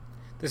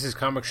This is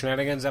Comic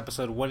Shenanigans,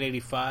 episode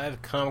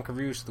 185, comic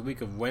reviews for the week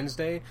of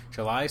Wednesday,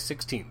 July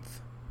 16th.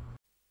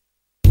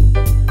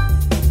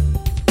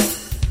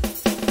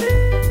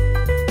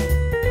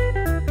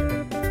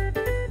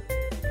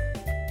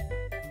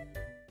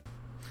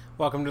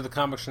 Welcome to the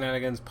Comic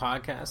Shenanigans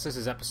podcast. This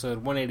is episode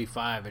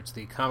 185. It's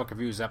the comic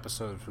reviews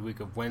episode for the week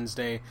of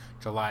Wednesday,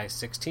 July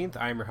 16th.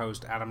 I'm your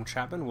host, Adam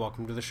Chapman.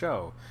 Welcome to the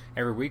show.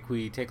 Every week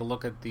we take a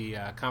look at the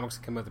comics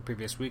that came out the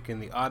previous week in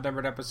the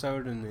odd-numbered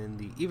episode, and in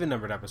the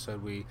even-numbered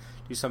episode we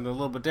do something a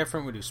little bit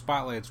different. We do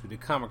spotlights, we do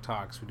comic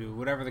talks, we do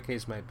whatever the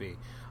case might be.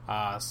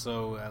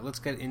 So let's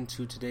get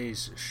into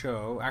today's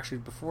show. Actually,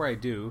 before I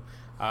do,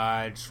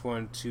 I just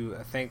want to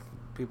thank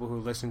people who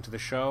listen to the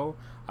show.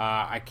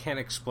 I can't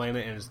explain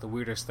it, and it's the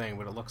weirdest thing,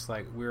 but it looks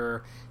like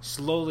we're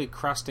slowly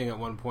crusting at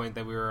one point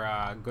that we were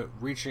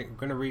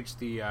going to reach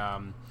the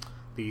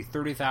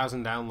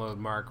 30,000 download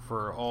mark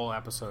for all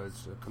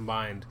episodes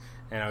combined,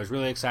 and I was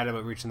really excited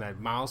about reaching that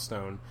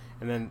milestone.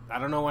 And then I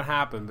don't know what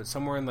happened, but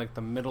somewhere in like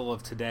the middle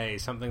of today,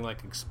 something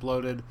like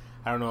exploded.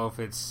 I don't know if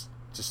it's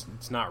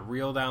not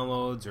real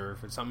downloads or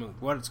if it's something,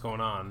 what's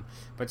going on,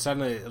 but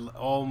suddenly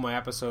all my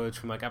episodes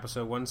from like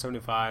episode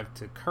 175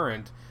 to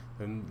current,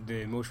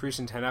 the most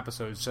recent 10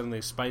 episodes,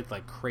 suddenly spiked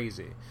like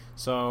crazy.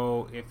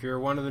 So if you're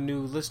one of the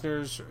new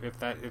listeners, if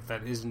that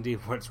is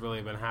indeed what's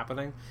really been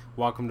happening,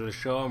 welcome to the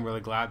show. I'm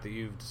really glad that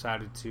you've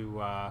decided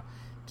to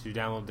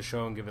download the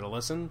show and give it a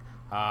listen.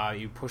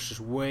 You pushed us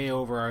way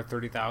over our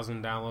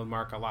 30,000 download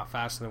mark a lot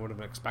faster than would have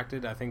been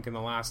expected. I think in the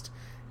last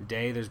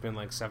day there's been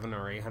like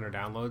 700 or 800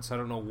 downloads. So I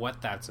don't know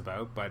what that's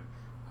about, but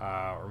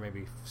or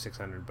maybe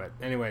 600. But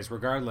anyways,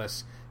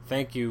 regardless,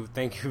 thank you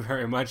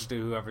very much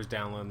to whoever's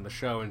downloading the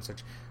show in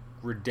such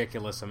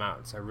ridiculous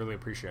amounts. I really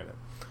appreciate it.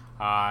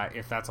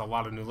 If that's a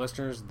lot of new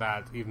listeners,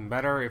 that's even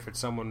better. If it's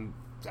someone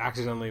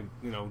accidentally,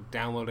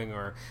 downloading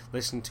or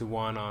listening to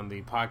one on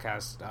the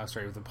podcast,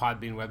 the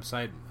Podbean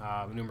website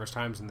numerous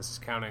times, and this is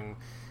counting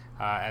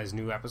as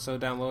new episode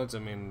downloads, I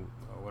mean,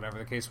 whatever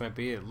the case might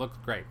be, it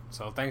looked great.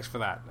 So thanks for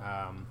that.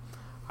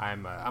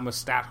 I'm a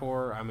stat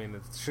whore. I mean,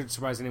 it should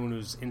surprise anyone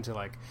who's into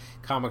like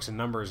comics and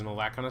numbers and all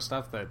that kind of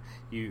stuff that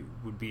you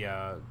would be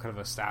a kind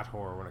of a stat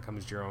whore when it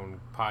comes to your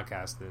own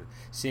podcast.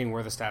 Seeing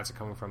where the stats are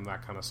coming from,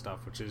 that kind of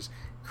stuff, which is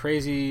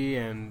crazy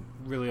and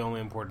really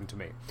only important to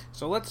me.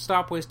 So let's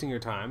stop wasting your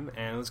time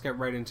and let's get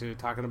right into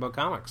talking about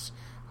comics.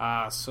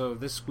 So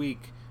this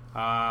week,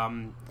 a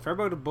fair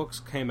amount of books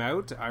came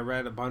out. I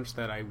read a bunch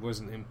that I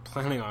wasn't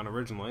planning on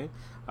originally.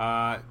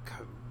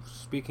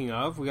 Speaking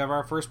of, we have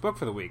our first book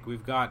for the week.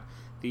 We've got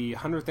the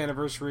 100th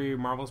anniversary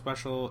Marvel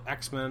Special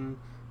X-Men.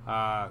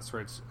 I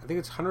think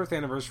it's 100th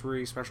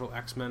anniversary Special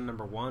X-Men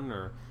number 1,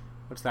 or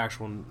what's the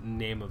actual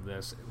name of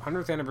this?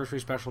 100th anniversary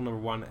Special number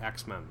 1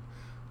 X-Men.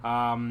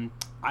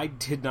 I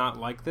did not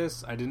like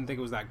this. I didn't think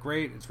it was that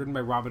great. It's written by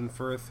Robin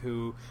Firth,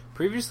 who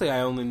previously I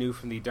only knew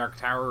from the Dark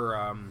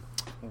Tower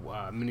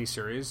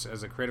miniseries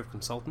as a creative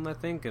consultant, I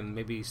think, and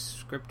maybe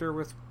scripter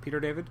with Peter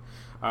David.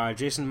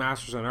 Jason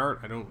Masters on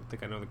art. I don't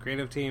think I know the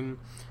creative team.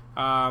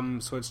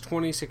 So it's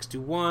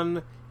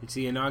 2061. It's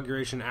the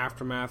inauguration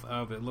aftermath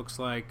of, it looks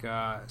like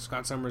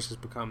Scott Summers has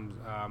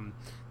become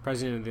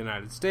president of the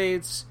United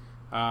States.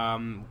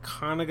 Kind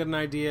of got an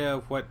idea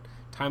of what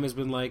time has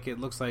been like. It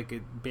looks like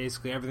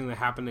basically everything that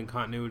happened in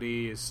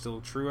continuity is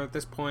still true at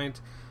this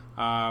point.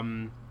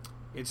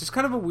 It's just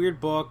kind of a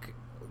weird book.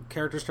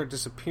 Characters start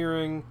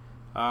disappearing.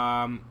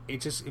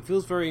 It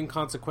feels very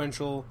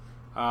inconsequential.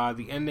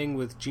 The ending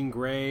with Jean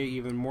Grey,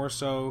 even more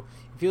so.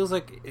 It feels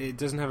like it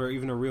doesn't have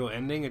even a real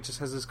ending. It just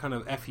has this kind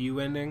of FU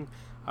ending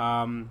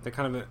that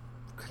kind of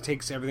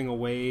takes everything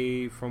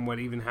away from what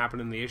even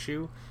happened in the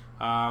issue.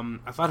 I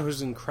thought it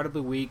was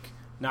incredibly weak,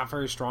 not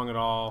very strong at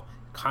all,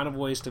 kind of a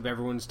waste of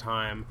everyone's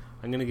time.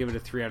 I'm going to give it a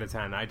 3 out of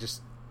 10.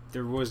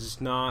 There was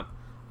just not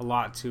a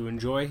lot to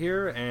enjoy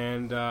here,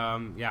 and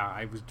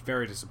I was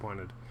very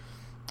disappointed.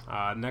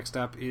 Next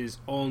up is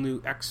All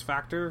New X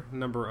Factor,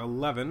 number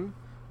 11.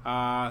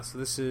 So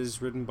this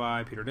is written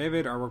by Peter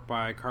David, artwork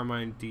by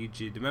Carmine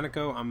Di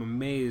Domenico. I'm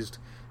amazed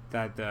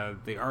that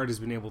the art has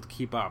been able to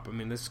keep up. I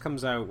mean, this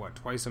comes out,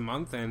 twice a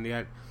month, and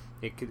yet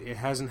it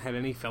hasn't had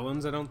any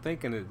fill-ins, I don't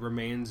think, and it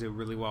remains a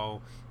really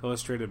well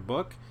illustrated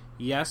book.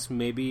 Yes,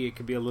 maybe it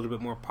could be a little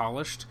bit more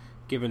polished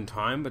given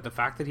time, but the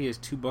fact that he has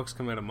 2 books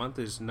come out a month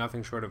is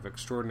nothing short of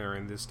extraordinary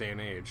in this day and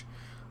age.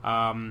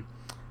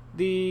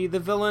 The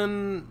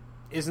villain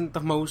isn't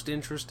the most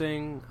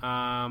interesting.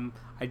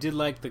 I did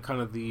like the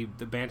kind of the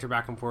banter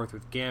back and forth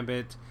with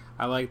Gambit.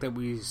 I like that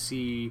we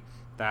see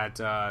that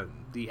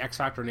the X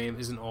Factor name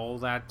isn't all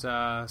that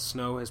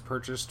Snow has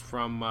purchased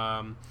from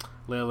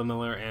Layla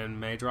Miller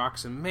and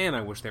Madrox. And man,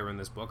 I wish they were in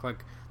this book.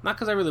 Like, not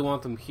because I really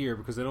want them here,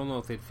 because I don't know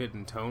if they'd fit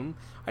in tone.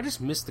 I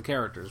just miss the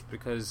characters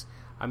because,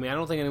 I mean, I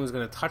don't think anyone's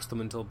going to touch them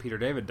until Peter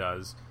David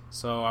does.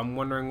 So I'm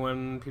wondering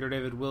when Peter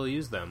David will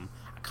use them.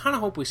 I kind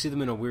of hope we see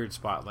them in a weird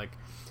spot, like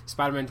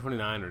Spider-Man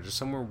 29, or just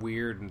somewhere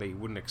weird and that you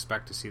wouldn't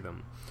expect to see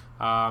them.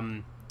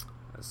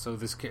 So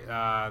this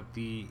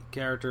the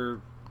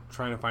character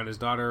trying to find his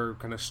daughter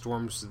kind of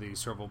storms the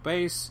Serval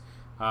base.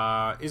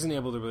 isn't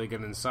able to really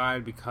get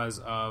inside because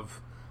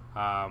of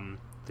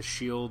the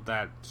shield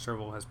that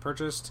Serval has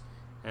purchased.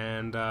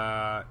 And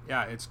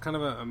it's kind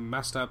of a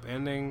messed up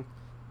ending,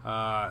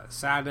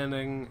 sad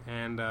ending,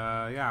 and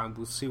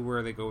we'll see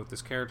where they go with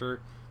this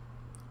character.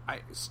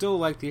 I still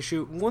like the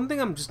issue. One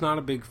thing I'm just not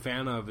a big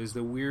fan of is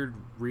the weird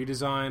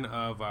redesign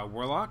of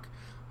Warlock.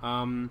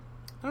 I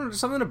don't know, there's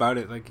something about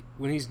it. Like,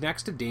 when he's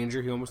next to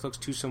Danger, he almost looks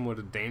too similar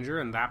to Danger,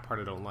 and that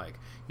part I don't like.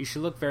 He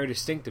should look very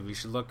distinctive. He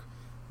should look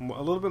a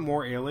little bit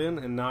more alien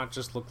and not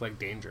just look like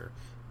Danger.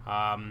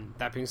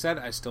 That being said,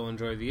 I still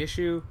enjoy the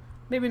issue.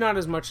 Maybe not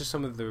as much as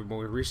some of the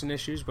more recent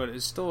issues, but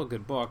it's still a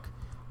good book.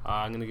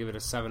 I'm going to give it a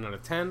 7 out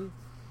of 10.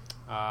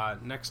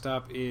 Next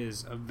up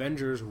is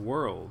Avengers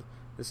World.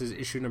 This is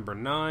issue number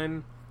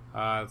 9.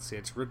 Let's see,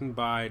 it's written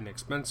by Nick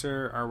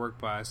Spencer, artwork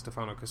by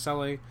Stefano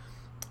Caselli.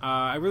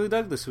 I really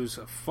dug this. It was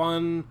a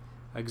fun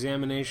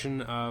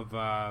examination of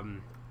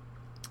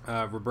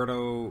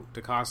Roberto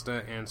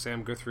DaCosta and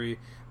Sam Guthrie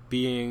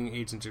being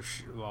agents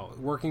of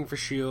working for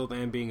S.H.I.E.L.D.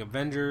 and being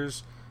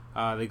Avengers.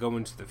 They go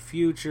into the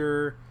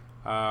future.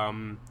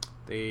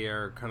 They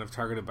are kind of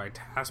targeted by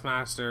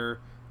Taskmaster.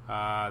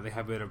 They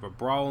have a bit of a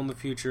brawl in the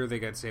future. They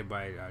get saved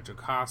by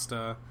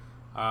Jocasta.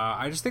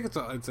 I just think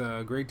it's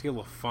a great deal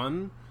of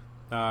fun.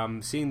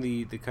 Seeing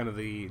the kind of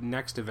the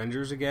next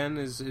Avengers again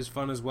is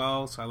fun as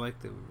well. So I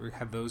like to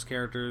have those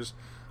characters.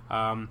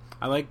 I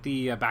like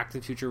the Back to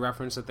the Future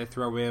reference that they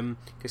throw in.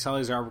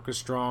 Caselli's artwork is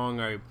strong.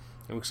 I'm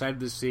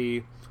excited to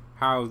see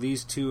how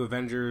these two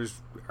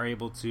Avengers are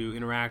able to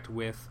interact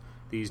with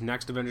these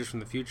next Avengers from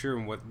the future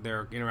and what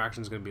their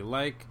interaction is going to be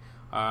like.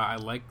 I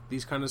like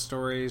these kind of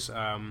stories.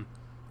 I'm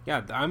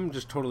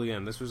just totally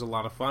in. This was a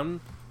lot of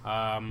fun.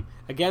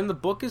 Again, the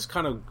book is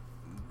kind of,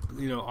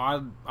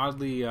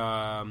 oddly,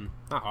 not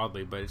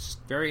oddly, but it's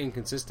very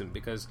inconsistent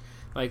because,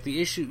 like,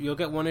 the issue, you'll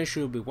get one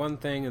issue, it'll be one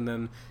thing, and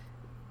then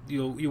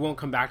you won't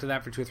come back to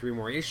that for 2 or 3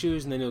 more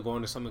issues, and then you'll go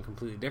into something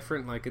completely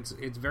different. Like, it's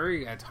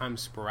very, at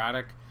times,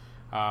 sporadic.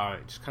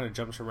 It just kind of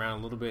jumps around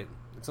a little bit.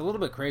 It's a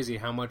little bit crazy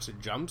how much it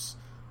jumps.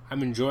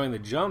 I'm enjoying the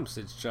jumps.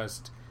 It's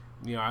just,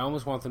 I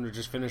almost want them to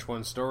just finish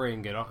one story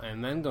and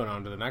and then go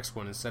on to the next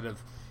one instead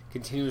of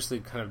continuously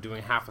kind of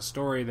doing half a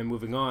story, then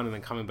moving on, and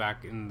then coming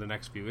back in the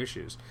next few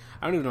issues.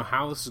 I don't even know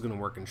how this is going to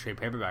work in trade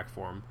paperback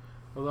form.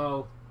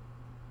 Although,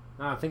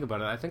 now I think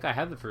about it, I think I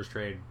had the first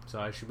trade, so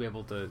I should be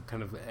able to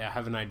kind of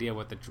have an idea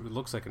what it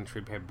looks like in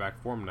trade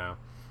paperback form now.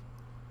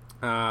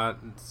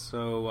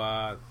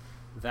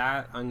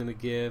 That I'm going to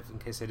give, in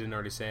case I didn't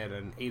already say it,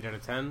 an 8 out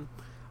of 10.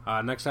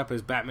 Next up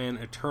is Batman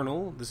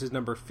Eternal. This is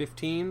number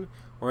 15,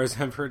 or as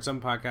I've heard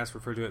some podcasts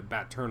refer to it,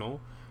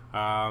 Bat-ternal.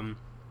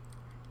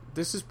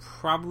 This is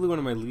probably one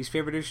of my least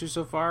favorite issues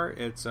so far.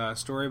 It's a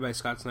story by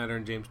Scott Snyder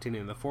and James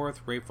Tynion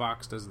IV. Ray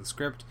Fox does the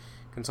script.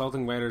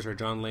 Consulting writers are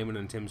John Layman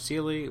and Tim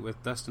Seeley,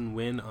 with Dustin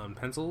Wynn on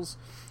pencils.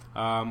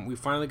 We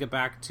finally get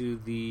back to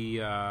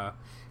the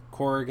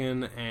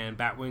Corrigan and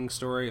Batwing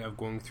story of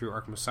going through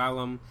Arkham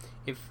Asylum.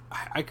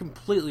 I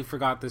completely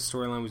forgot this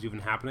storyline was even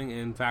happening.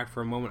 In fact,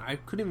 for a moment, I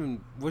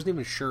wasn't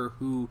even sure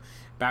who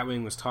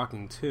Batwing was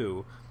talking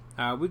to.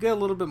 We get a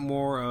little bit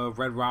more of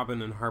Red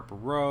Robin and Harper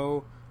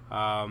Row.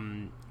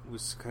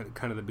 Was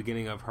kind of the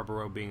beginning of Harper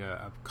Row being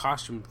a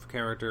costume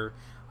character.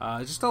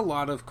 Just a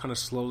lot of kind of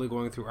slowly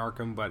going through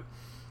Arkham, but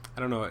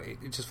I don't know,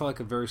 it just felt like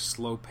a very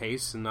slow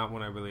pace and not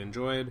one I really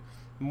enjoyed.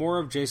 More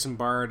of Jason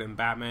Bard and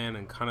Batman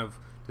and kind of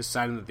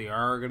deciding that they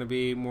are going to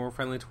be more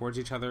friendly towards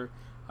each other.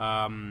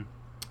 And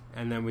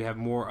then we have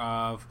more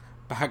of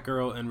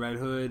Batgirl and Red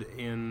Hood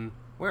in,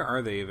 where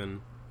are they even?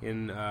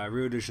 In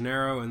Rio de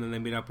Janeiro, and then they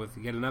meet up with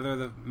yet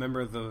another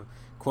member of the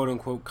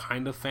quote-unquote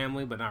kind of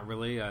family, but not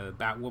really,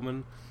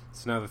 Batwoman.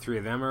 So now the 3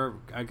 of them are,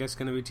 I guess,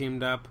 going to be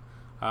teamed up.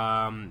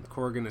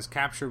 Corrigan is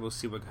captured. We'll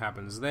see what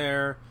happens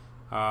there.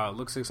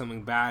 Looks like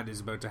something bad is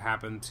about to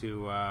happen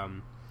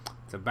to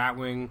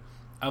Batwing.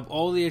 Of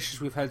all the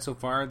issues we've had so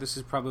far, this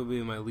is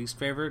probably my least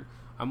favorite.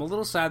 I'm a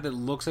little sad that it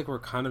looks like we're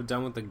kind of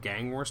done with the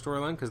gang war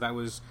storyline, because that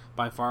was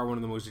by far one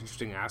of the most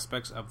interesting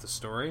aspects of the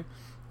story.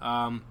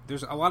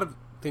 There's a lot of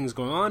things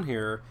going on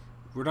here.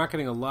 We're not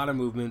getting a lot of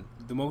movement.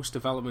 The most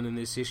development in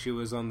this issue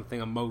is on the thing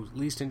I'm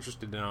least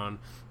interested in,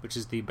 which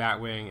is the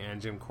Batwing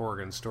and Jim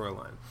Corrigan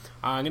storyline.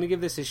 I'm going to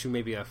give this issue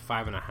maybe a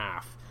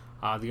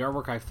 5.5. The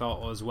artwork, I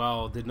felt as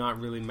well, did not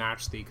really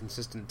match the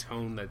consistent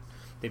tone that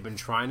they've been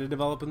trying to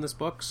develop in this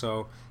book,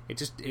 so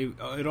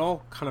it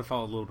all kind of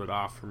fell a little bit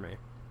off for me.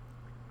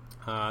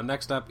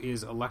 Next up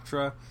is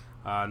Elektra,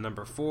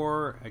 number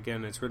 4.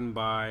 Again, it's written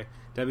by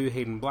W.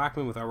 Hayden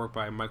Blackman with artwork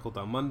by Michael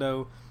Del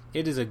Mundo.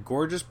 It is a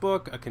gorgeous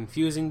book, a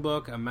confusing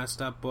book, a messed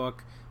up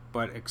book,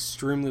 but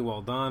extremely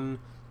well done.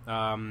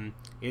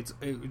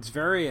 It's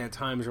very, at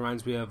times,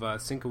 reminds me of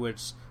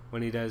Sienkiewicz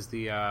when he does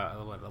the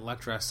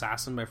Elektra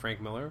Assassin by Frank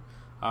Miller.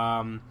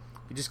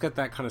 You just get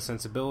that kind of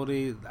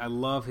sensibility. I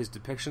love his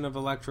depiction of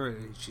Elektra.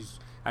 She's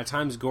at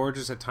times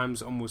gorgeous, at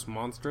times almost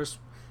monstrous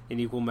in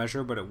equal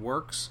measure, but it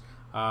works.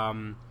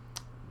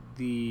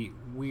 The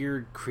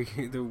weird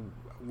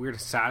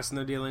assassin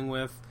they're dealing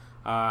with.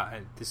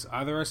 This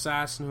other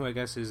assassin who I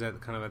guess is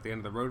at the end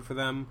of the road for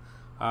them.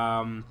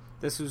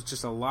 This was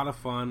just a lot of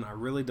fun. I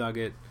really dug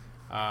it.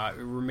 It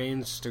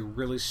remains just a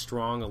really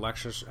strong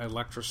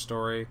Elektra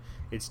story.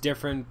 It's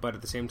different, but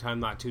at the same time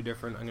not too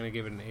different. I'm going to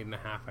give it an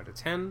 8.5 out of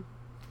 10.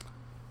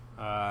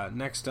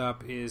 Next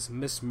up is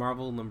Miss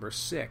Marvel number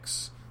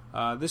 6.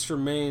 This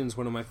remains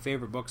one of my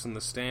favorite books in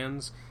the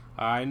stands.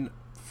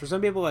 For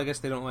some people, I guess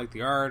they don't like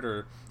the art,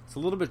 or it's a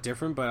little bit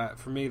different, but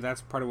for me,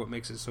 that's part of what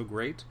makes it so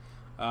great.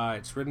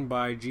 It's written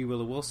by G.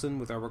 Willow Wilson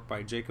with artwork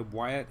by Jacob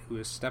Wyatt, who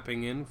is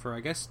stepping in for,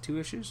 I guess, 2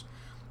 issues.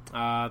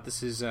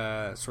 This is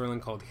a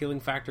storyline called Healing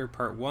Factor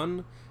Part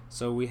 1.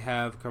 So we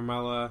have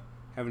Kamala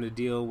having to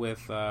deal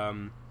with,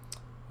 what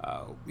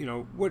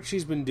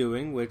she's been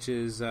doing, which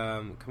is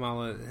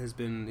Kamala has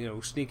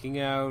been, sneaking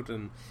out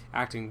and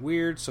acting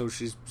weird. So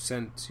she's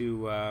sent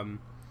to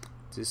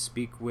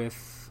speak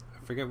with,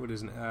 I forget what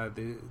his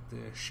the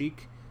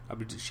Sheikh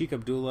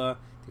Abdullah,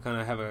 to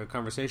kind of have a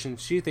conversation.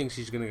 She thinks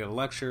she's going to get a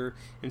lecture.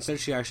 Instead,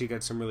 she actually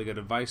gets some really good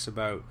advice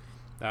about.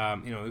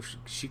 If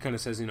she kind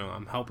of says,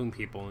 I'm helping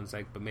people, and it's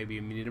like, but maybe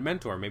you need a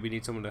mentor, maybe you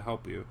need someone to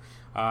help you.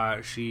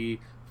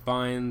 She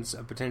finds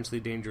a potentially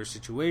dangerous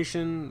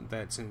situation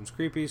that seems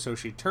creepy, so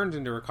she turns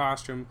into her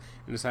costume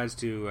and decides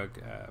to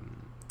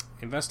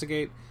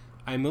investigate.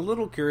 I'm a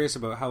little curious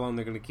about how long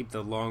they're going to keep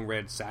the long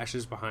red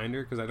sashes behind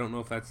her, because I don't know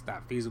if that's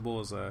that feasible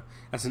as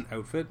an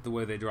outfit, the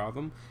way they draw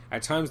them.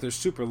 At times they're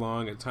super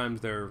long, at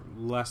times they're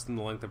less than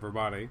the length of her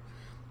body.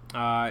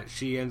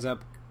 She ends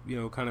up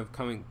kind of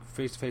coming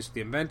face to face with the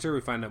inventor.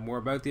 We find out more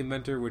about the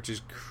inventor, which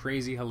is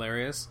crazy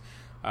hilarious.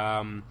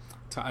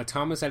 A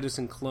Thomas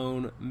Edison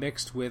clone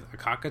mixed with a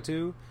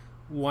cockatoo.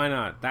 Why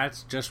not?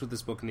 That's just what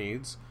this book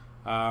needs.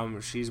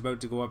 She's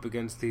about to go up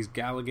against these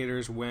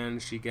alligators when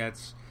she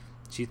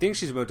thinks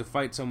she's about to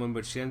fight someone,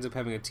 but she ends up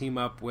having a team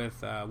up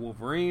with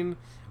Wolverine,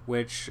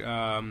 which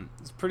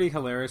is pretty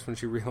hilarious when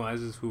she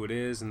realizes who it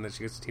is and that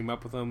she gets to team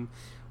up with him.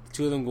 The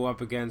 2 of them go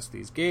up against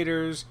these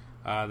gators.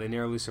 They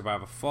narrowly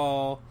survive a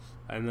fall,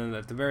 and then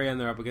at the very end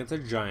they're up against a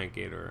giant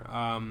gator.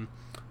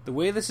 The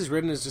way this is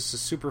written is just a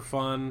super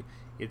fun.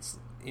 It's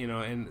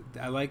and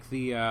I like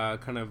the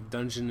kind of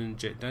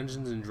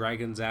Dungeons and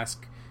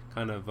Dragons-esque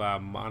kind of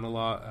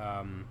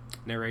monologue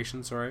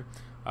narration.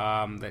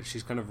 That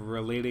she's kind of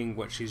relating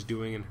what she's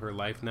doing in her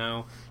life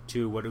now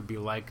to what it would be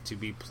like to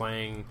be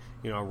playing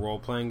a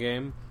role-playing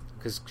game.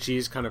 Because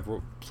she's kind of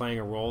playing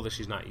a role that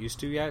she's not used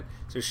to yet.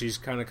 So she's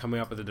kind of coming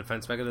up with a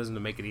defense mechanism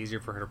to make it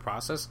easier for her to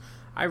process.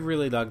 I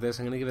really dug this.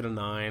 I'm going to give it a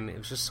 9. It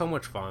was just so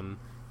much fun.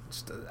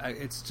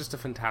 It's just a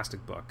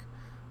fantastic book.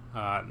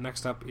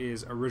 Next up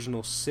is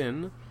Original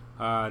Sin,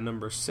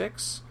 number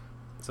 6.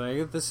 So I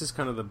guess this is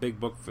kind of the big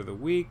book for the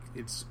week.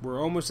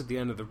 We're almost at the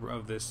end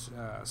of this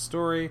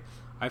story.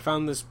 I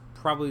found this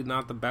probably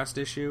not the best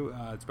issue.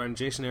 It's by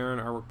Jason Aaron,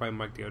 artwork by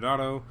Mike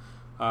Deodato.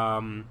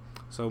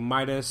 So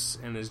Midas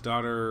and his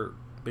daughter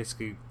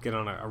basically get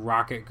on a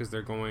rocket because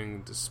they're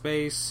going to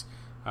space.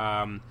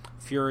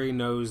 Fury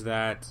knows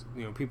that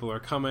people are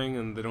coming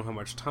and they don't have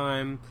much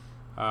time.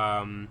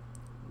 We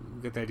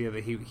get the idea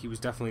that he was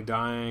definitely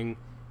dying,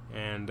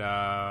 and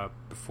the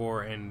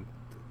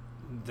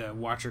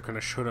Watcher kind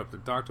of showed up to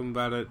talk to him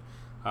about it.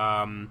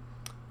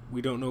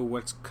 We don't know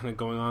what's kind of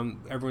going on.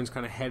 Everyone's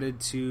kind of headed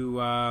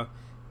to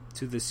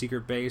the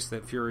secret base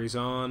that Fury's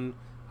on.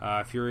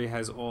 Fury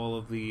has all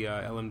of the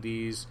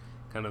LMDs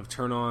kind of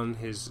turn on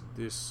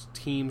this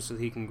team so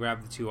that he can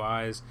grab the 2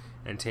 eyes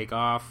and take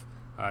off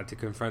to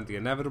confront the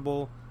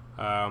inevitable.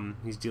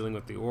 He's dealing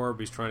with the orb.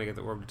 He's trying to get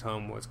the orb to tell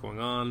him what's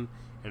going on.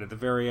 And at the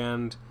very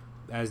end,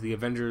 as the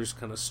Avengers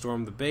kind of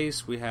storm the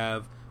base, we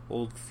have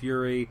old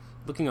Fury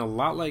looking a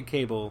lot like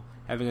Cable,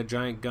 having a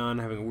giant gun,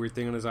 having a weird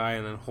thing in his eye,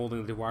 and then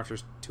holding the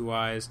Watcher's 2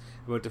 eyes,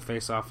 about to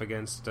face off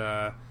against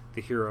the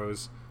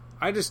heroes.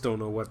 I just don't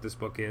know what this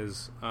book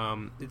is.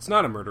 It's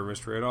not a murder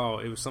mystery at all.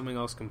 It was something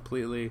else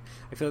completely.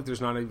 I feel like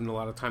there's not even a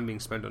lot of time being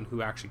spent on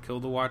who actually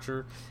killed the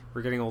Watcher.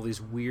 We're getting all these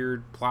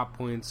weird plot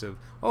points of,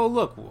 oh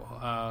look,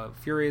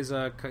 Fury is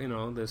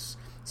this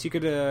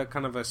secret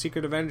kind of a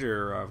secret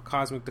Avenger, a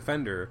cosmic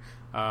defender.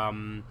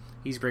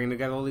 He's bringing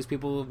together all these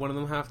people. One of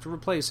them have to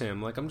replace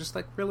him. Like, I'm just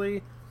like,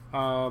 really?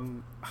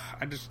 I'm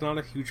just not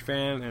a huge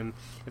fan, and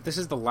if this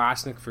is the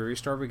last Nick Fury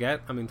story we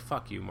get, I mean,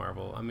 fuck you,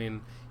 Marvel. I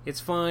mean, it's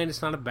fine,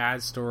 it's not a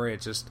bad story,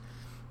 it's just,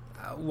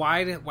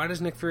 why does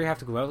Nick Fury have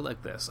to go out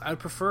like this? I would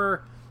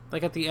prefer,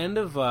 like, at the end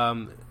of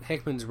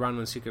Hickman's run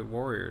on Secret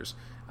Warriors,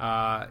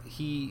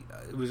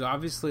 it was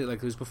obviously, like,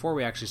 it was before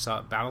we actually saw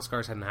it. Battle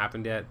Scars hadn't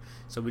happened yet,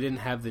 so we didn't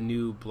have the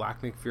new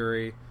Black Nick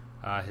Fury,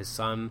 his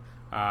son.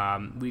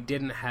 We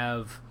didn't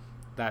have,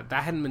 that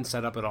hadn't been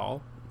set up at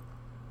all.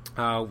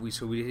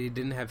 We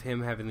didn't have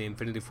him having the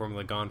Infinity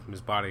Formula gone from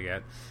his body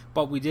yet,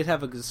 but we did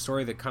have a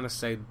story that kind of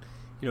said,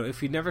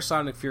 if you never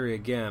saw Nick Fury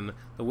again,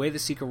 the way the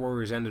Secret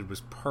Warriors ended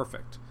was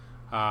perfect.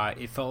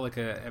 It felt like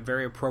a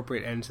very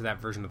appropriate end to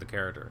that version of the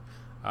character.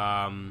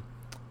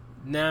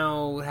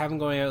 Now, having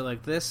going out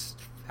like this,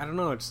 I don't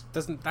know.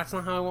 That's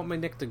not how I want my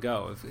Nick to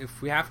go.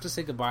 If we have to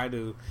say goodbye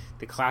to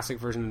the classic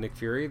version of Nick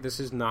Fury, this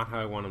is not how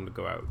I want him to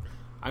go out.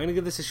 I'm going to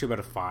give this issue about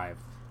a 5.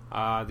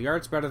 The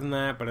art's better than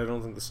that, but I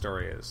don't think the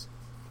story is.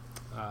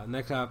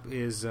 Next up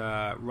is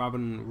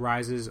Robin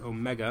Rises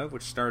Omega,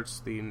 which starts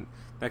the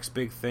next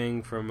big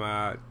thing from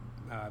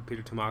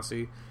Peter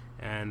Tomasi,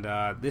 and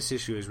this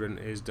issue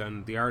is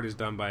done. The art is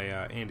done by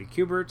Andy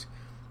Kubert.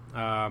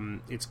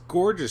 It's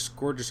gorgeous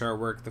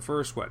artwork. The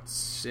first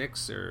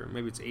 6 or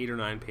maybe it's 8 or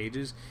 9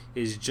 pages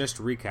is just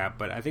recap,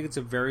 but I think it's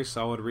a very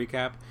solid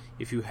recap.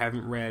 If you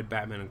haven't read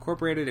Batman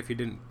Incorporated, if you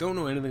don't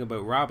know anything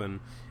about Robin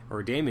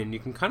or Damian, you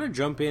can kind of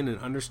jump in and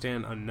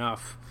understand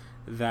enough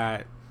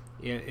that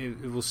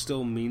it will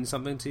still mean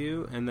something to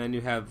you. And then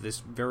you have this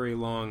very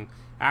long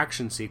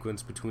action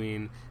sequence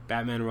between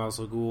Batman, Ra's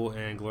al Ghul,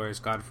 and Glorious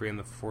Godfrey and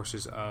the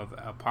forces of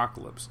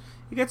Apocalypse.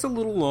 It gets a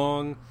little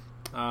long,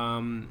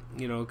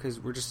 because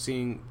we're just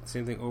seeing the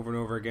same thing over and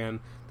over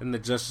again. Then the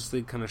Justice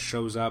League kind of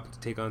shows up to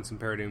take on some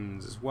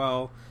parademons as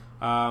well.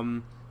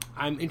 I'm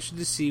interested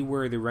to see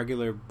where the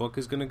regular book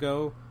is going to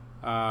go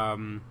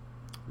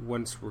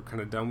once we're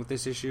kind of done with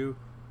this issue.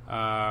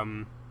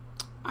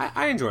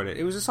 I enjoyed it.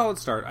 It was a solid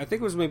start. I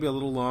think it was maybe a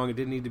little long. It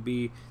didn't need to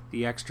be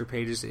the extra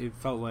pages. It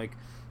felt like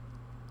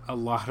a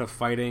lot of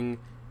fighting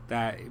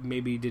that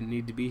maybe didn't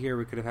need to be here.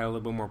 We could have had a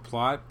little bit more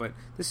plot, but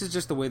this is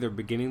just the way they're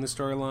beginning the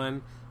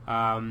storyline.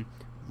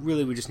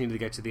 Really, we just needed to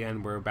get to the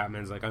end where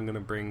Batman's like, I'm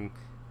going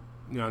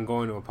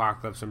to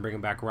Apocalypse and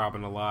bringing back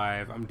Robin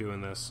alive. I'm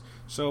doing this.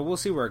 So we'll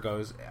see where it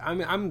goes.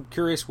 I'm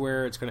curious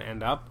where it's going to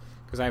end up,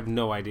 because I have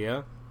no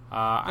idea.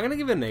 I'm going to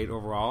give it an 8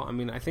 overall.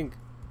 I think...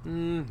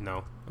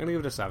 no. I'm going to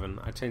give it a 7.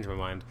 I changed my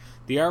mind.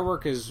 The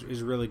artwork is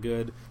really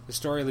good. The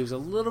story leaves a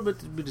little bit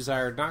to be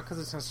desired, not because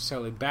it's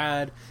necessarily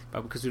bad,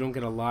 but because we don't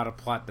get a lot of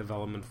plot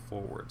development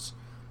forwards.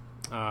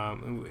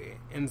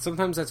 And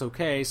sometimes that's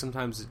okay.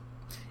 Sometimes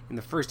in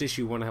the first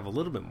issue you want to have a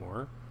little bit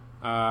more.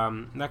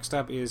 Next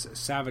up is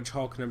Savage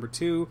Hulk number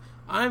 2.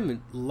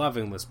 I'm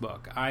loving this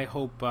book. I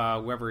hope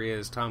whoever he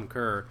is, Tom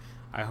Kerr,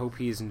 I hope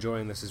he's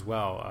enjoying this as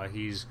well.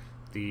 He's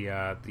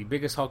the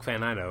biggest Hulk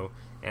fan I know,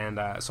 and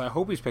so I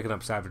hope he's picking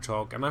up Savage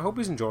Hulk, and I hope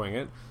he's enjoying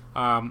it.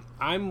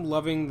 I'm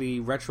loving the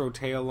retro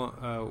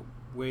tale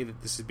way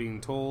that this is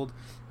being told.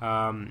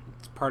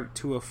 It's part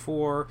 2 of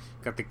 4.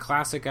 Got the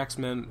classic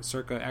X-Men,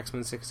 circa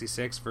X-Men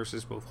 66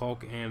 versus both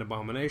Hulk and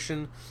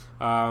Abomination.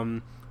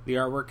 The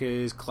artwork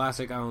is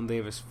classic Alan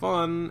Davis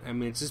fun.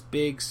 It's just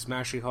big,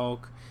 smashy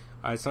Hulk.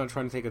 It's not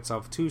trying to take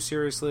itself too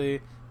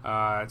seriously.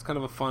 It's kind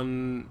of a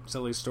fun,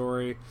 silly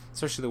story,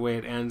 especially the way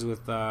it ends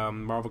with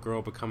Marvel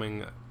Girl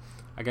becoming,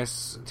 I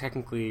guess,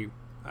 technically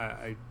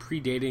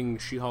predating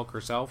She-Hulk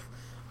herself.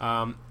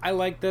 I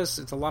like this.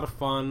 It's a lot of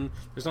fun.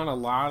 There's not a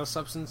lot of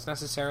substance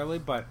necessarily,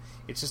 but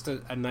it's just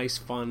a nice,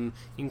 fun,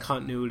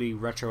 in-continuity,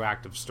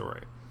 retroactive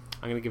story.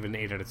 I'm going to give it an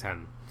 8 out of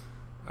 10.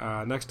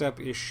 Next up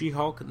is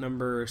She-Hulk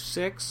number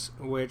 6,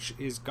 which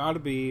is got to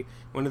be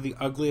one of the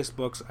ugliest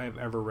books I've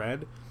ever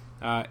read.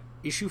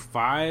 Issue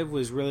 5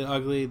 was really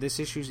ugly. This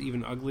issue's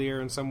even uglier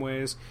in some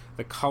ways.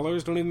 The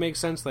colors don't even make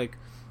sense. Like,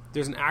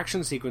 there's an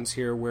action sequence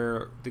here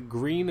where the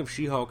green of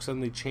She-Hulk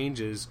suddenly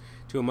changes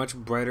to a much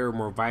brighter,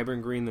 more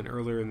vibrant green than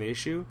earlier in the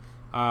issue.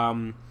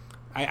 I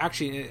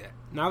actually,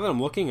 now that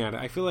I'm looking at it,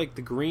 I feel like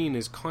the green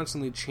is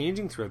constantly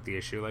changing throughout the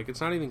issue. Like,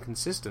 it's not even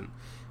consistent.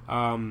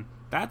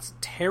 That's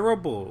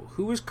terrible.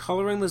 Who is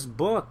coloring this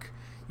book?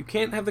 You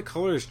can't have the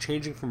colors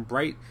changing from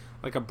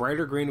a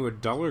brighter green to a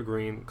duller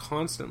green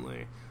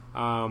constantly.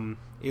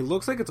 It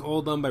looks like it's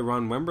all done by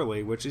Ron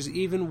Wemberly, which is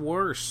even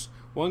worse.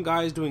 One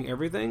guy is doing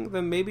everything,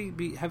 then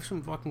maybe have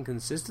some fucking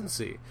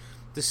consistency.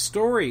 The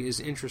story is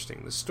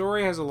interesting. The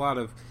story has a lot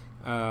of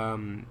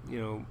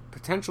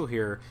potential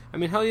here.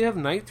 Hell, you have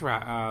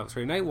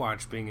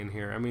Nightwatch being in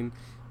here.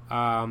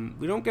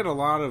 We don't get a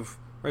lot of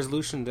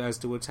resolution as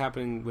to what's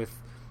happening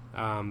with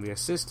the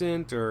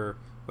assistant or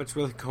what's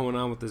really going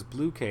on with this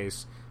Blue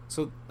case.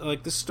 So,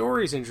 the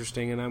story is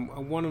interesting, and I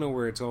want to know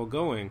where it's all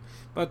going.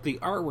 But the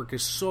artwork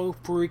is so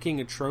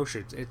freaking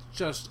atrocious. It's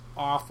just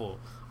awful.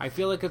 I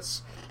feel like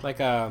it's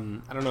like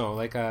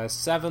a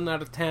 7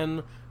 out of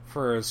 10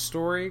 for a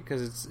story,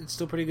 because it's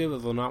still pretty good,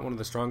 although not one of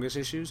the strongest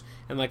issues,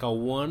 and like a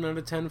 1 out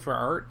of 10 for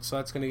art. So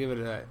that's going to give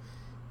it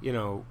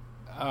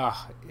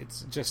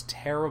it's just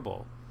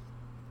terrible.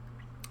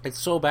 It's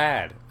so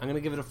bad. I'm going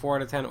to give it a 4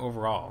 out of 10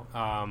 overall.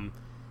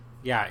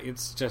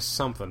 It's just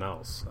something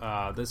else.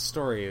 This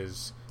story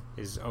is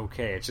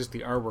okay. It's just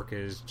the artwork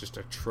is just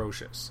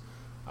atrocious.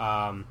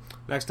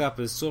 Next up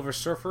is Silver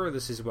Surfer.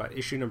 This is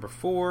issue number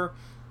 4.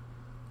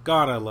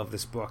 God, I love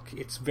this book.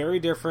 It's very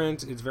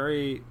different. It's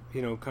very,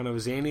 kind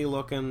of zany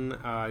looking.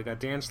 You got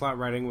Dan Slott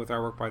writing with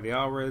artwork by the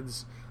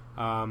Allreds.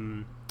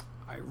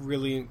 I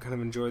really kind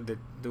of enjoyed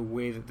the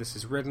way that this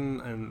is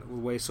written and the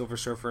way Silver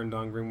Surfer and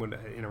Don Greenwood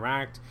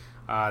interact.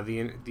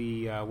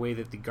 The way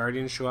that the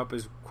Guardians show up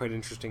is quite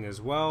interesting as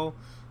well.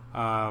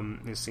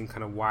 And seeing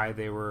kind of why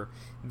they were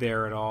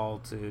there at all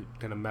to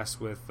kind of mess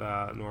with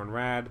Norrin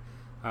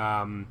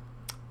Radd.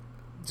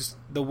 Just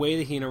the way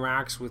that he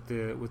interacts with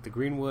the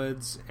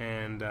Greenwoods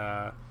and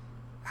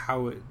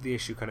how the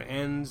issue kind of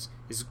ends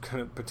is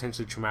kind of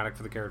potentially traumatic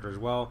for the character as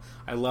well.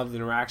 I love the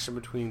interaction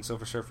between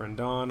Silver Surfer and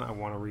Dawn. I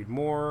want to read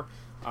more.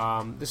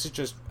 This is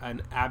just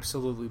an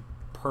absolutely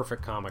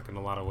perfect comic in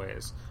a lot of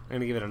ways. I'm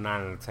going to give it a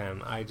 9 out of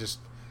 10.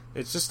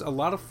 It's just a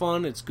lot of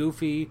fun. It's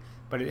goofy,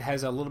 but it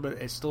has a little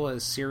bit. It still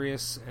is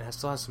serious. It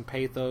still has some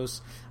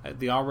pathos.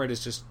 The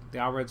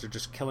Allreds are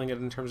just killing it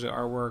in terms of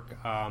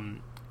artwork.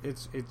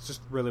 It's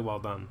just really well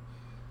done.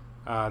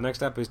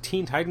 Next up is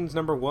Teen Titans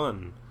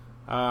 #1.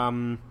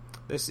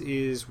 This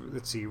is,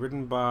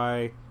 written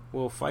by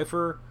Will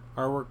Pfeiffer,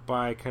 artwork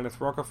by Kenneth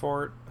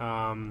Rocafort.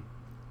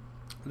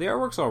 The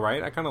artwork's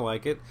alright, I kind of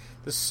like it.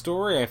 The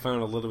story I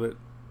found a little bit,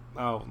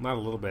 not a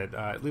little bit,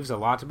 it leaves a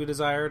lot to be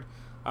desired,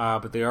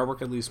 but the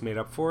artwork at least made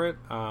up for it.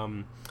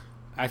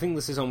 I think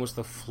this is almost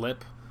the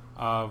flip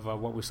of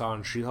what we saw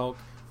in She-Hulk,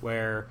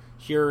 where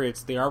here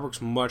the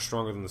artwork's much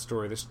stronger than the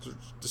story.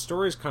 The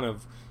story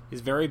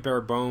is very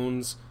bare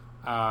bones.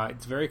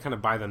 It's very kind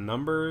of by the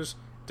numbers.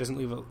 Doesn't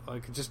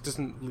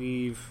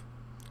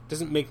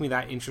make me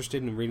that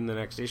interested in reading the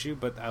next issue,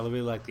 but I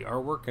really like the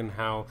artwork and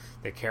how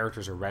the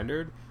characters are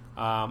rendered.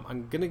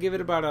 I'm going to give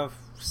it about a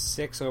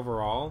 6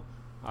 overall,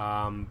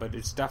 but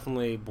it's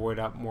definitely buoyed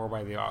up more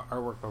by the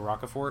artwork by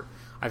Rocafort.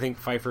 I think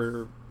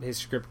Pfeiffer, his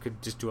script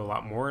could just do a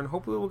lot more, and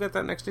hopefully we'll get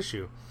that next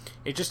issue.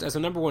 It just, as a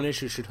 #1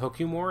 issue, should hook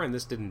you more, and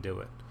this didn't do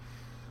it.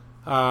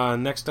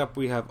 Next up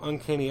we have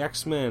Uncanny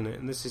X-Men,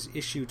 and this is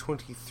issue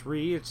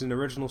 23. It's an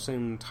Original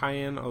Sin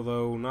tie-in,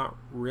 although not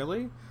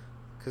really,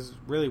 because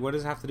really, what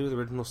does it have to do with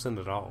Original Sin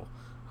at all?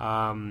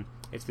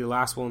 It's the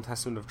last will and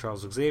testament of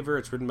Charles Xavier.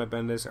 It's written by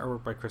Bendis,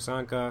 artwork by Chris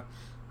Anka.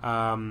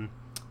 I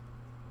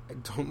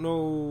don't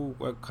know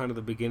what kind of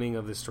the beginning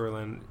of this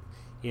storyline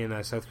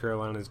in South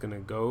Carolina is going to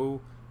go.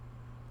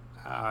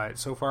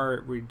 So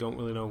far, we don't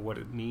really know what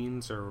it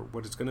means or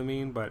what it's going to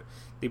mean, but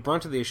the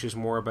brunt of the issue is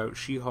more about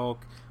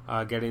She-Hulk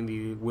getting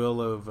the will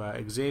of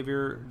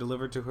Xavier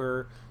delivered to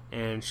her,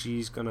 and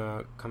she's going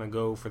to kind of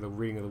go for the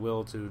reading of the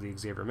will to the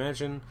Xavier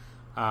Mansion.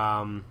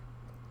 The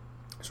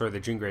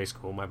Jean Grey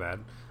School, my bad.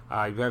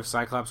 You have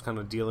Cyclops kind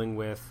of dealing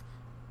with,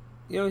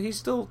 he's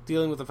still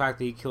dealing with the fact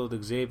that he killed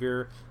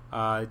Xavier,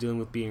 dealing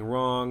with being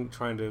wrong,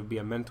 trying to be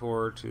a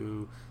mentor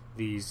to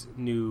these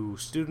new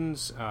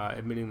students,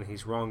 admitting that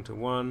he's wrong to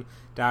one.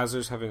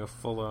 Dazzler's having a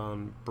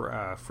full-on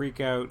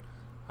freak out,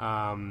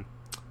 and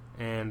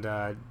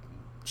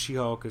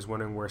She-Hulk is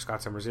wondering where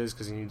Scott Summers is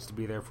because he needs to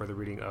be there for the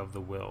reading of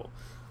the will.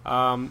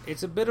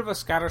 It's a bit of a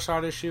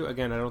scattershot issue.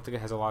 Again, I don't think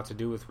it has a lot to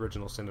do with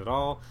Original Sin at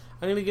all.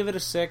 I'm going to give it a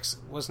 6.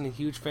 Wasn't a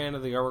huge fan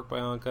of the artwork by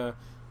Anka.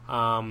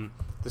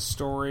 The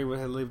story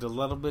had left a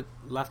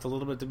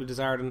little bit to be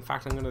desired. In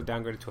fact, I'm going to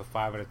downgrade it to a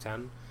 5 out of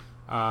 10.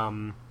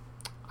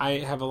 I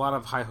have a lot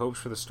of high hopes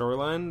for the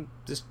storyline.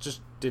 This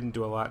just didn't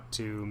do a lot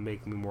to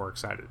make me more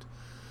excited.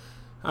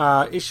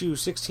 Issue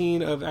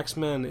 16 of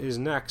X-Men is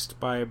next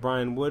by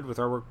Brian Wood with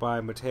artwork by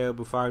Matteo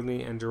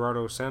Buffagni and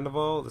Gerardo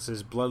Sandoval. This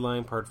is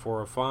Bloodline Part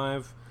 4 of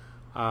 5.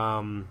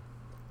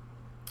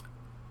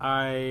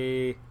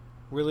 I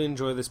really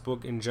enjoy this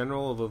book in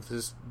general, although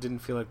this didn't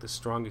feel like the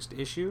strongest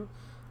issue.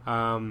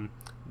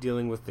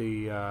 Dealing with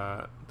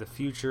the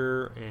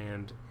future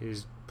and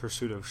his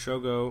pursuit of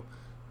Shogo,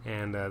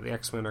 and the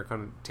X-Men are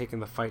kind of taking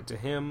the fight to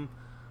him.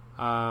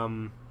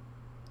 And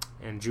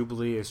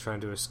Jubilee is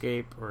trying to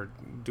escape or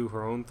do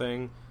her own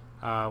thing.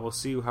 We'll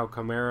see how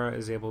Chimera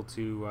is able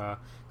to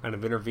kind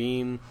of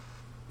intervene.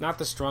 Not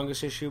the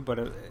strongest issue, but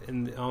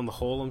on the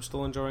whole, I'm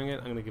still enjoying it.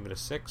 I'm going to give it a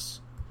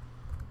 6.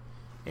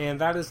 And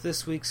that is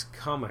this week's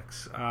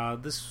comics.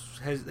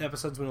 The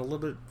episode's been a little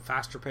bit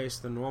faster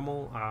paced than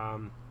normal.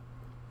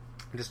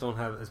 I just don't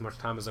have as much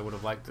time as I would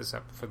have liked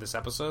for this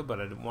episode, but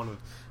I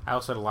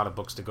also had a lot of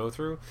books to go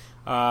through.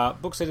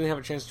 Books I didn't have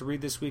a chance to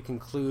read this week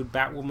include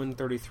Batwoman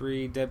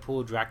 33,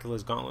 Deadpool,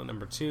 Dracula's Gauntlet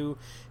 #2,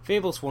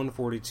 Fables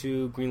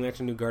 142, Green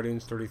Lantern New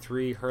Guardians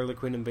 33, Harley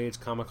Quinn Invades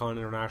Comic-Con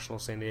International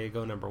San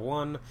Diego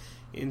 #1,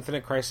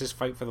 Infinite Crisis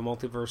Fight for the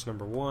Multiverse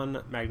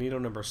 #1, Magneto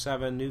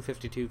 #7, New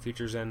 52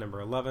 Futures End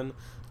 #11,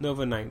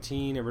 Nova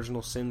 19,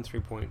 Original Sin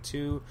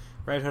 3.2,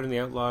 Red Hood and the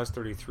Outlaws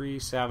 33,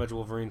 Savage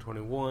Wolverine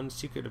 21,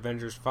 Secret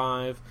Avengers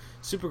 5,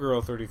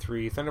 Supergirl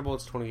 33,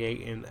 Thunderbolts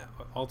 28, and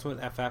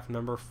Ultimate FF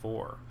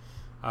 #4.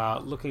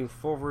 Looking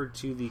forward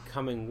to the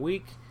coming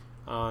week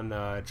on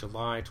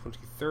July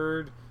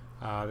 23rd.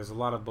 There's a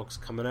lot of books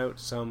coming out,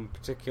 some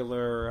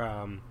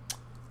particular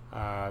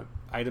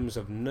items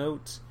of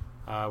note.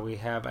 We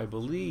have, I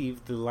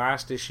believe, the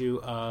last issue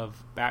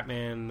of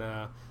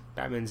Batman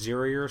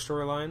Zero-Year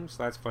storyline,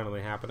 so that's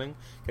finally happening.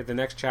 Get the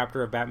next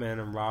chapter of Batman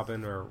and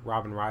Robin, or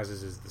Robin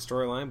Rises is the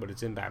storyline, but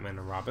it's in Batman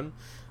and Robin.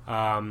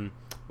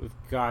 We've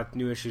got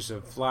new issues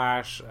of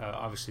Flash,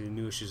 obviously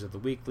new issues of the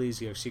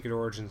weeklies. You have Secret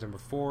Origins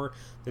 #4,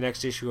 the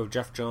next issue of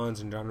Jeff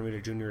Johns and John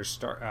Romita Jr.'s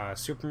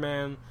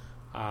Superman.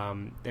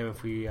 Then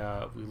if we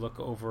look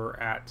over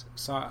at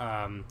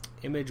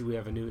Image, we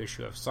have a new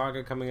issue of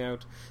Saga coming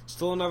out.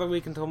 Still another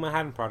week until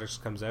Manhattan Projects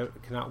comes out.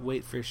 I cannot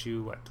wait for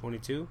issue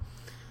 22.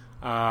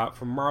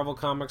 From Marvel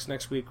Comics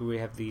next week, we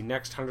have the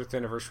next 100th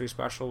anniversary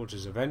special, which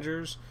is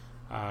Avengers.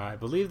 I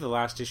believe the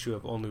last issue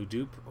of All New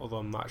Dupe, although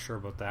I'm not sure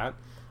about that.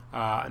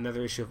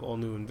 Another issue of All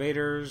New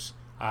Invaders.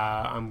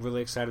 I'm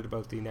really excited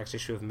about the next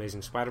issue of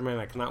Amazing Spider-Man.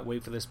 I cannot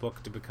wait for this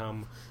book to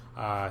become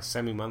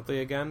semi-monthly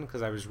again,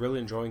 because I was really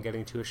enjoying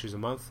getting 2 issues a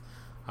month.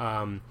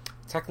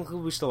 Technically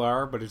we still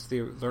are, but it's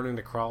the Learning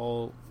to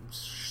Crawl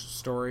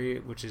story,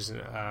 which is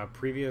a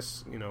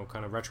previous,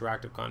 kind of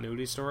retroactive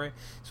continuity story.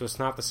 So it's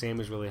not the same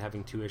as really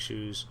having 2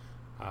 issues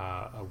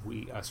a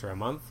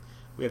month.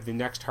 We have the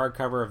next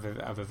hardcover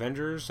of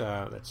Avengers.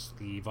 That's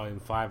the Volume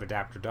 5,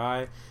 Adapt or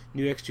Die.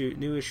 New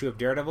issue of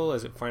Daredevil,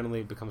 as it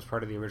finally becomes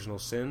part of the original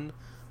Sin.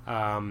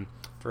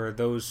 For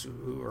those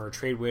who are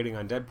trade waiting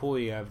on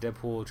Deadpool, you have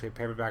Deadpool trade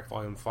paperback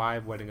Volume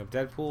 5, Wedding of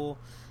Deadpool.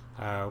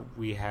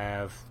 We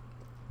have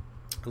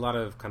a lot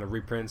of kind of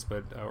reprints,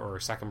 or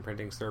second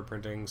printings, third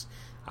printings.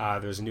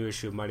 There's a new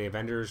issue of Mighty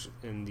Avengers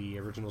in the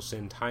Original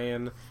Sin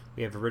tie-in.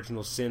 We have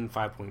Original Sin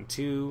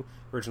 5.2,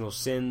 Original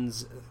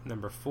Sins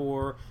number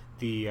 4,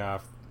 the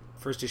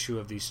first issue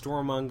of the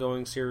Storm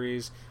ongoing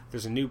series.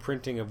 There's a new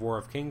printing of War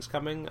of Kings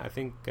coming. I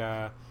think,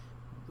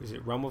 is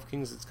it Realm of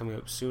Kings that's coming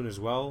up soon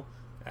as well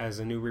as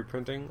a new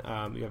reprinting.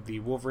 You have the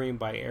Wolverine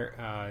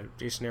by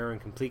Jason Aaron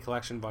Complete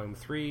Collection Volume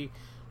 3,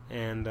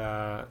 and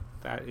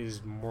that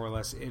is more or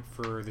less it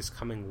for this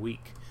coming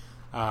week.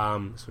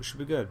 So it should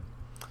be good.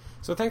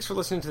 So thanks for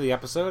listening to the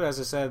episode. As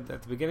I said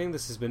at the beginning,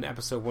 this has been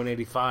episode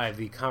 185,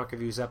 the Comic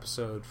Reviews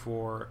episode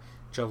for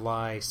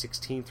July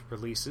 16th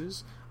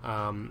releases.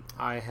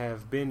 I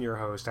have been your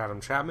host, Adam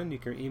Chapman. You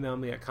can email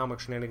me at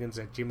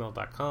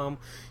comicshenanigans@gmail.com.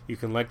 You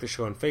can like the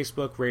show on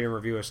Facebook, rate and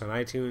review us on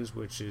iTunes,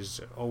 which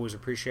is always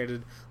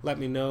appreciated. Let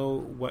me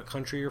know what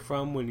country you're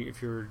from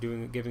if you're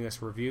giving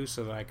us a review,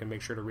 so that I can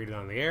make sure to read it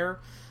on the air.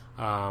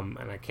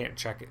 And I can't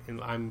check it.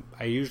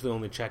 I usually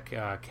only check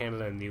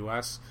Canada and the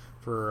US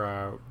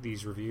for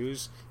these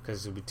reviews,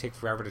 because it would take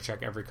forever to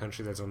check every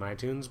country that's on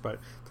iTunes. But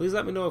please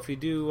let me know if you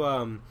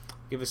do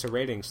give us a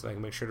rating, so that I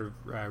can make sure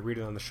to read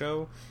it on the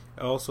show.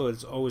 Also,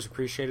 it's always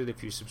appreciated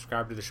if you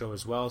subscribe to the show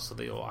as well, so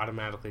that you'll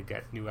automatically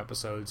get new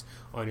episodes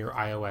on your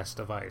iOS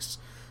device.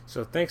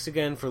 So thanks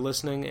again for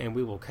listening, and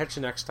we will catch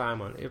you next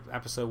time on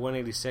episode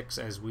 186,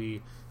 as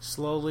we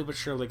slowly but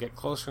surely get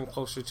closer and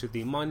closer to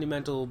the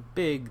monumental,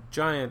 big,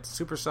 giant,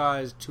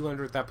 supersized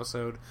 200th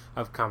episode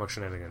of Comic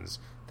Shenanigans.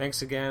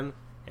 Thanks again,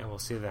 and we'll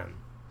see you then.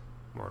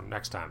 Or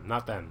next time.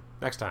 Not then.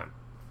 Next time.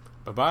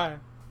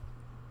 Bye-bye.